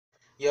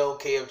Yo,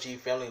 KFG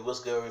Family, what's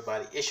good,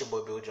 everybody? It's your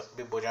boy,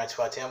 Big Boy John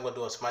 2 I'm going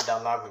to do a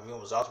Smackdown live review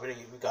of results. We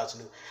got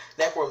some new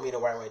network media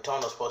right away. Turn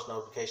on those post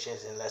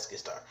notifications and let's get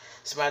started.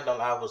 Smackdown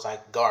Live was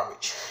like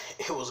garbage.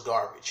 It was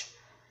garbage.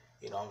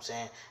 You know what I'm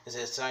saying? It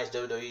says tonight's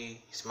WWE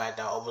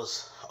Smackdown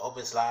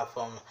opens live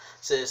from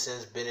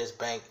Citizens Business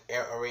Bank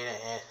Arena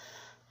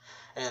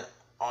and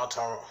on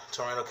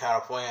Toronto,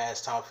 California,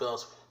 as Tom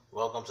Phillips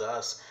welcomes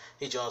us.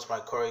 He joins by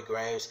Corey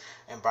Graves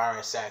and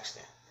Byron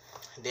Saxton.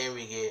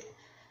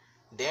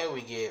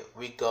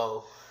 We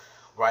go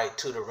right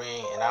to the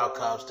ring, and out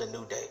comes the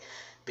New Day.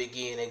 Big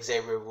E and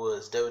Xavier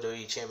Woods,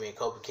 WWE Champion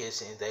Kofi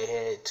Kingston, they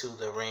head to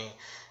the ring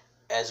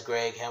as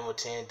Greg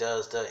Hamilton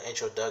does the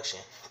introduction.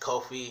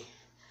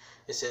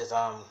 It says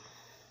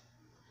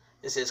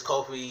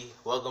Kofi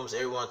welcomes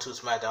everyone to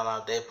SmackDown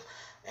Live.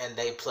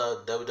 They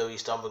plug WWE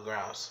Stomping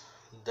Grounds.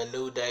 The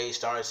New Day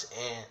starts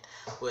in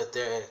with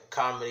their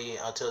comedy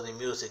until the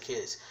music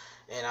hits,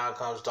 and out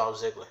comes Dolph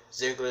Ziggler.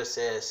 Ziggler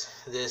says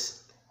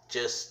this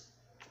just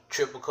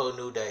typical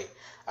New Day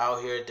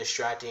out here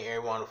distracting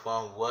everyone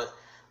from what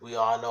we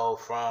all know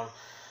from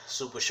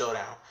Super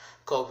Showdown.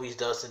 Kofi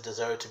doesn't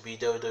deserve to be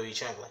WWE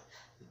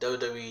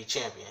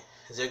champion.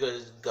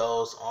 Ziggler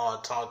goes on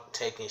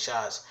taking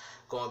shots,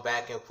 going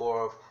back and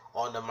forth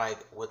on the mic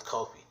with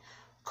Kofi.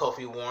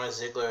 Kofi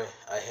warns Ziggler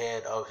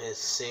ahead of his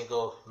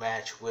single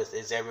match with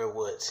Xavier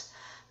Woods.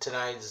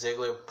 Tonight,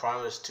 Ziggler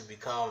promised to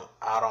become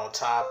out on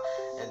top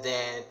and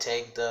then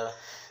take the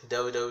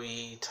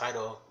WWE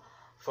title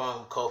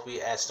from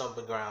Kofi at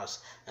Stomping Grounds.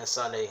 And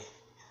Sunday,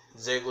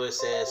 Ziggler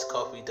says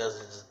Kofi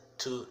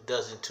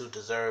doesn't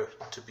deserve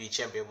to be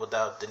champion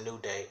without the New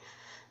Day.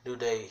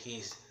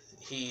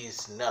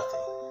 He's nothing.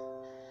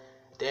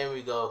 Then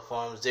we go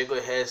from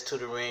Ziggler heads to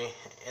the ring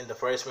in the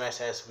first match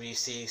as we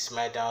see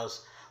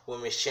SmackDown's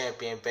Women's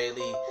Champion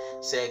Bayley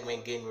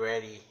segment getting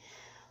ready.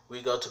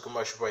 We go to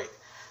commercial break.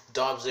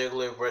 Dolph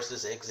Ziggler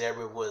versus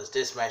Xavier Woods.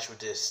 This match was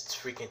just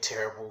freaking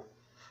terrible.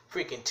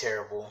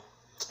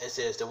 It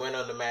says the winner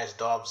of the match,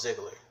 Dolph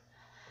Ziggler.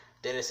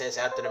 Then it says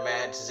after the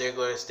match,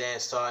 Ziggler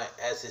stands tall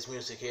as his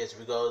music hits.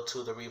 We go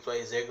to the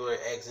replay. Ziggler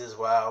exits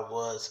while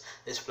Woods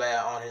is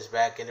flat on his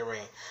back in the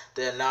ring.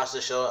 The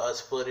announcer showed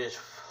us footage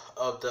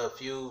of the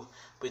feud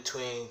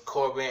between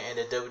Corbin and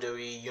the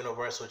WWE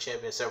Universal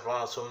Champion Seth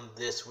Rollins from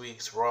this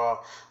week's Raw.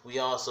 We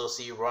also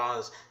see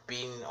Rollins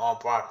beating on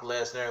Brock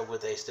Lesnar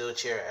with a steel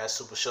chair at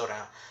Super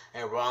Showdown,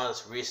 and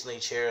Rollins recently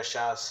chair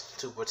shots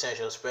to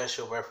potential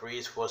special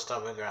referees for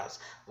Stomping Grounds.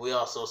 We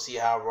also see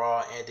how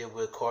Raw ended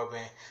with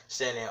Corbin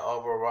standing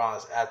over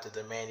Rollins after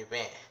the main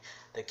event.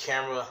 The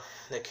camera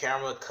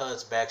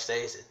cuts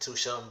backstage to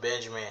Shelton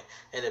Benjamin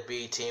and the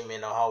B team in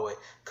the hallway.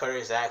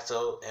 Curtis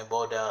Axel and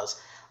Bo Dallas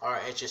are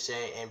interested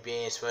in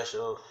being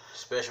special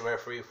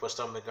referee for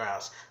Stomping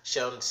Grounds.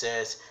 Shelton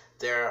says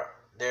they're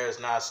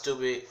not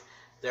stupid,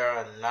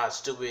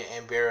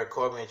 and Baron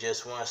Corbin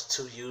just wants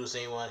to use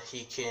anyone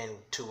he can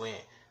to win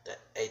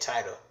a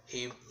title.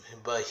 He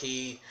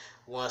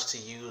wants to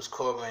use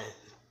Corbin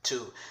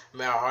too.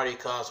 Mel Hardy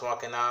comes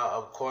walking out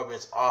of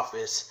Corbin's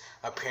office,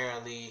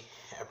 apparently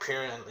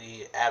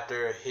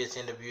after his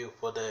interview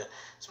for the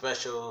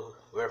special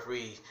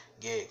referee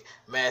gig.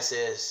 Matt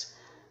says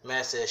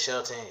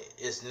Shelton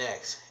is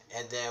next,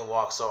 and then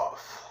walks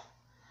off.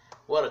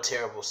 What a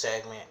terrible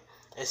segment.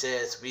 It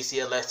says we see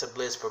Alexa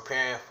Bliss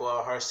preparing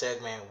for her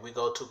segment. We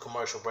go to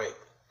commercial break.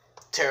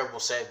 Terrible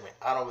segment.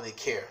 I don't really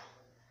care.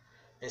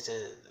 It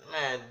says,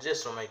 man,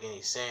 this don't make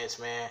any sense,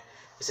 man.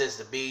 It says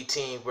the B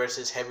team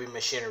versus Heavy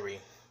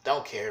Machinery.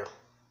 Don't care.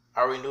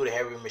 I already knew the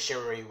Heavy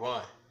Machinery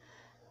won.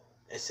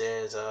 It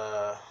says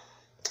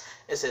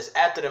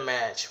after the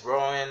match,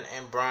 Rowan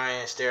and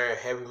Bryan stare at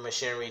Heavy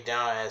Machinery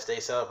down as they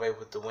celebrate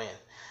with the win.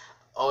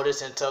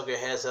 Otis and Tucker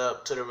heads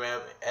up to the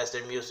ramp as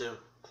their music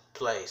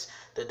plays.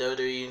 The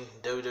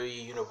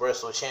WWE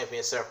Universal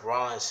Champion Seth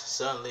Rollins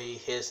suddenly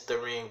hits the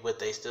ring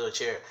with a steel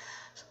chair.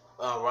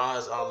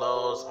 Rollins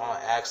unloads on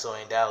Axel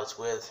and Dallas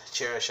with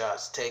chair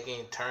shots,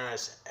 taking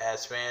turns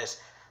as fans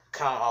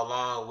count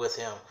along with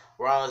him.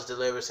 Rollins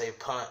delivers a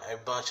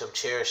bunch of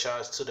chair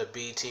shots to the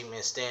B team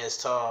and stands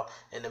tall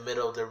in the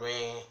middle of the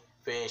ring,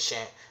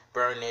 finishing,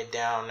 burning it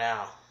down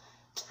now.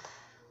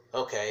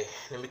 Okay,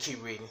 let me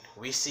keep reading.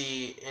 We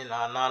see a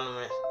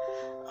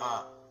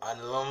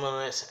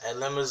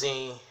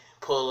limousine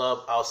pull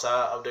up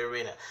outside of the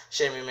arena.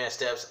 Sami Zayn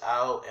steps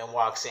out and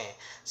walks in.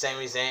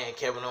 Sami Zayn and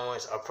Kevin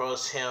Owens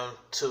approach him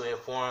to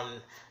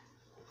inform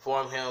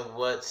him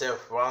what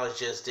Seth Rollins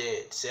just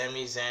did.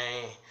 Sami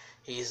Zayn,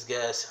 he's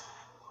guest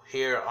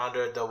here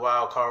under the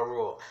wild card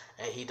rule,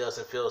 and he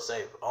doesn't feel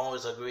safe.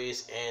 Owens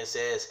agrees and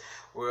says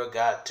we've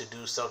got to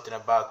do something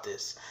about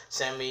this.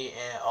 Sami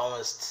and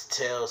Owens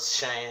tells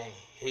Shane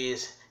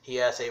he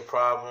has a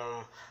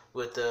problem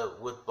with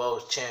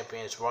both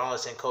champions,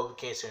 Rollins and Kofi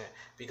Kingston,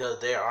 because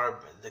they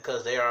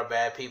are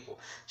bad people.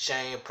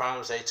 Shane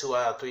promised a 2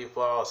 out of 3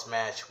 falls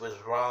match with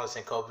Rollins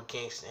and Kofi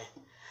Kingston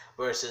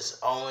versus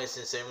Owens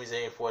and Sami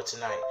Zayn for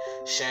tonight.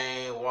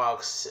 Shane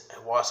walks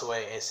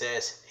away and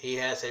says he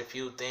has a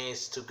few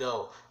things to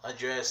go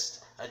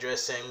address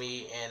addressing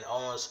me, and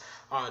Owens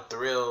aren't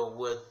thrilled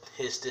with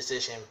his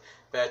decision.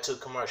 Back to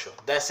commercial.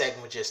 That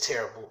segment was just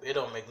terrible. It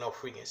don't make no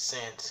freaking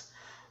sense.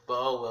 But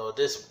oh well,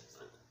 this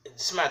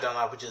SmackDown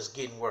Live was just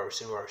getting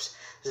worse and worse.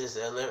 This is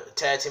a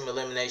tag team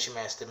elimination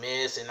match. The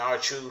Miz and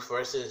R-Truth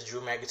versus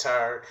Drew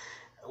McIntyre.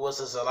 What's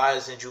this,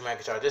 Elias and Drew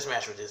McIntyre? This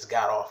match was just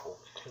god awful.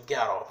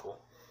 God awful.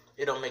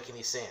 It don't make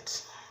any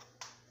sense.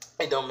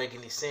 It don't make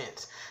any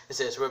sense. It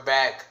says we're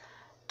back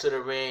to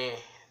the ring.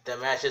 The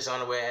match is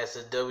on the way as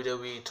the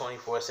WWE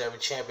 24/7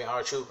 champion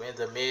R-Truth and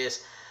The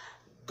Miz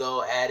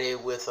go at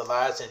it with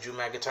Elias and Drew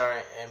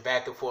McIntyre, and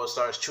back and forth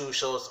starts. Truth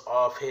show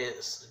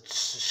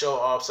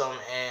off some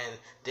and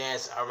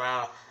dance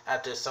around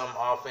after some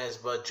offense,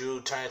 but Drew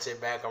turns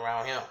it back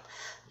around him.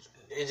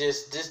 It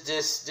just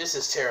this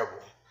is terrible.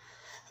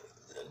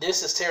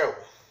 This is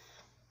terrible.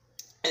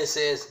 It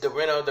says the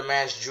winner of the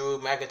match, Drew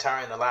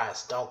McIntyre and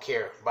Elias. Don't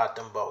care about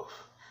them both.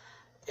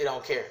 It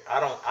don't care.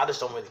 I just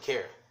don't really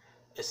care.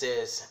 It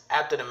says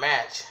after the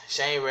match,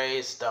 Shane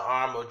raised the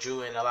arm of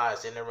Drew and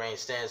Elias in the ring,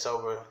 stands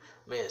over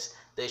Miz.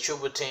 The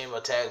triple team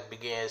attack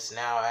begins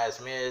now as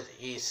Miz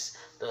eats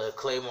the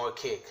Claymore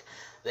kick.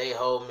 They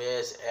hold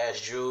Miz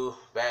as Drew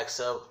backs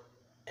up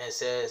and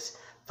says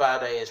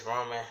 5 days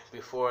Roman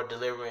before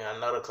delivering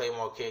another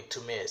Claymore kick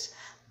to Miz.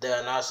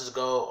 The announcers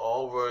go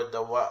over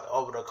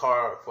the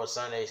card for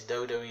Sunday's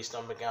WWE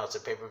Stomping Grounds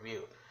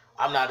pay-per-view.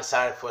 I'm not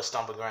excited for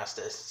Stomping Grounds.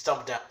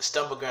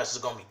 Stomping Grounds is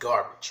going to be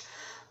garbage.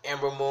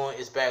 Ember Moon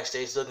is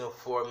backstage looking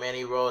for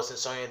Manny Rose and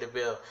Sonya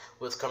Deville,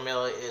 with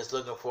Carmella is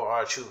looking for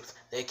R-Truth.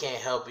 They can't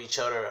help each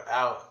other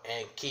out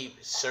and keep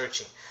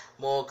searching.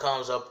 Moon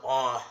comes up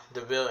on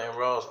Deville and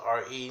Rose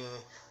are eating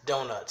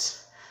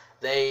donuts.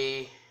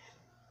 They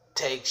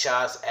take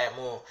shots at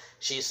Moon.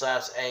 She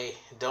slaps a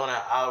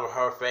donut out of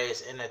her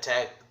face and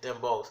attack them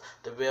both.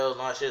 Deville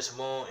launches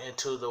Moon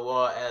into the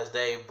wall as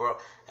they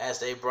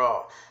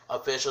brawl.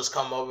 Officials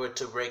come over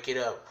to break it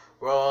up.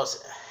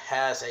 Rose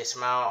has a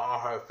smile on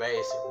her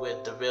face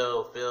with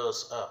Deville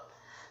fills up.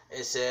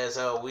 It says,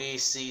 we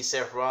see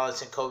Seth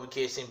Rollins and Kofi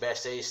Kingston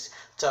backstage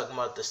talking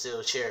about the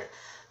steel chair.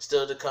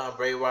 Still to come,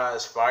 Bray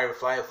Wyatt's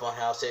Firefly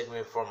Funhouse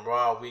segment from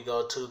Raw. We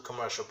go to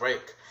commercial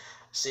break.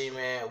 See,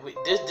 man,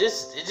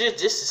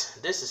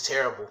 this is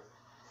terrible.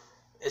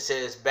 It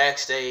says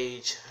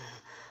backstage,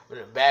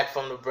 back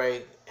from the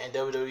break, and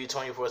WWE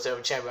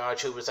 24/7 champion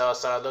R-Truth is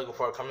outside looking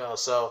for Carmella,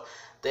 so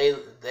they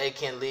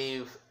can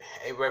leave.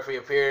 A referee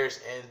appears,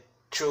 and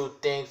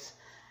Truth thinks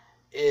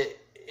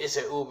it's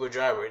an Uber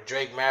driver.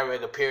 Drake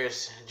Maverick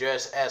appears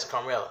dressed as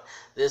Carmella.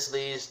 This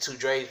leads to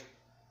Drake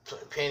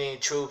pinning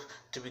Truth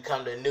to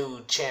become the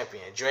new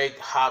champion. Drake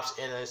hops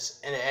in an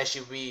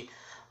SUV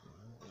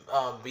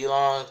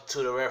belong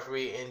to the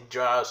referee and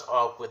drives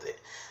off with it.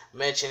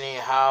 Mentioning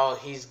how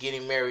he's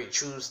getting married,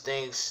 Truth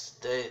still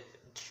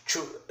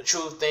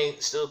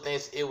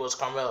thinks it was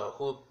Carmella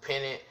who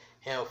pinned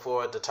him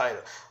for the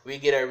title. We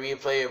get a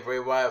replay of Bray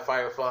Wyatt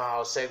Firefly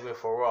Funhouse segment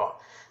for Raw.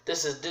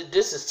 This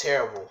is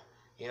terrible.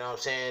 You know what I'm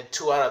saying?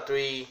 2 out of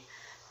 3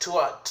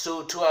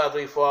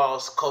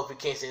 falls. Kofi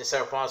Kingston and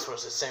Seth Rollins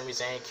versus Sami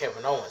Zayn and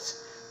Kevin Owens.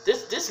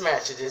 This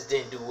match just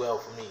didn't do well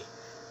for me.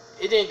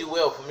 It didn't do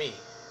well for me.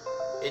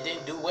 It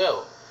didn't do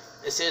well.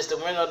 It says the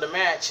winner of the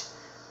match,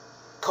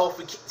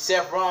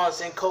 Seth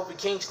Rollins and Kofi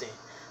Kingston.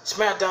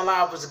 SmackDown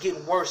Live was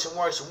getting worse and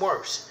worse and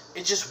worse.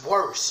 It's just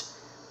worse.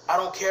 I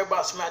don't care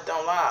about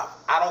SmackDown Live.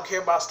 I don't care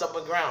about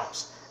Stomping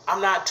Grounds.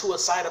 I'm not too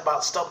excited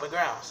about Stomping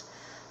Grounds.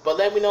 But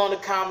let me know in the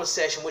comment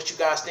section what you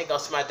guys think on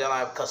SmackDown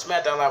Live, because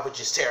SmackDown Live was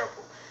just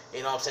terrible.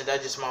 You know what I'm saying?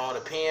 That's just my own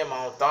opinion,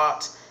 my own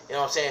thoughts. You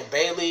know what I'm saying?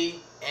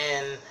 Bayley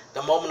and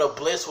the Moment of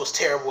Bliss was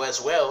terrible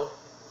as well.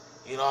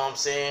 You know what I'm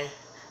saying?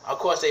 Of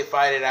course, they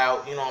fight it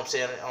out, you know what I'm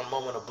saying, on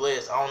Moment of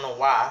Bliss. I don't know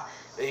why.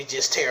 It's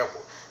just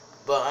terrible.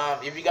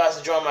 But if you guys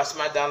enjoyed my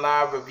SmackDown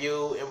Live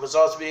review and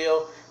results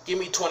video, give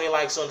me 20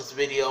 likes on this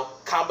video.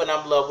 Comment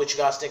down below what you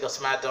guys think of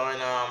SmackDown.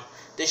 And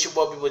this your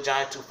boy,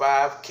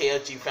 Giant25,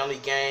 KFG Family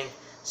Gang.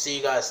 See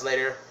you guys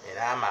later, and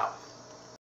I'm out.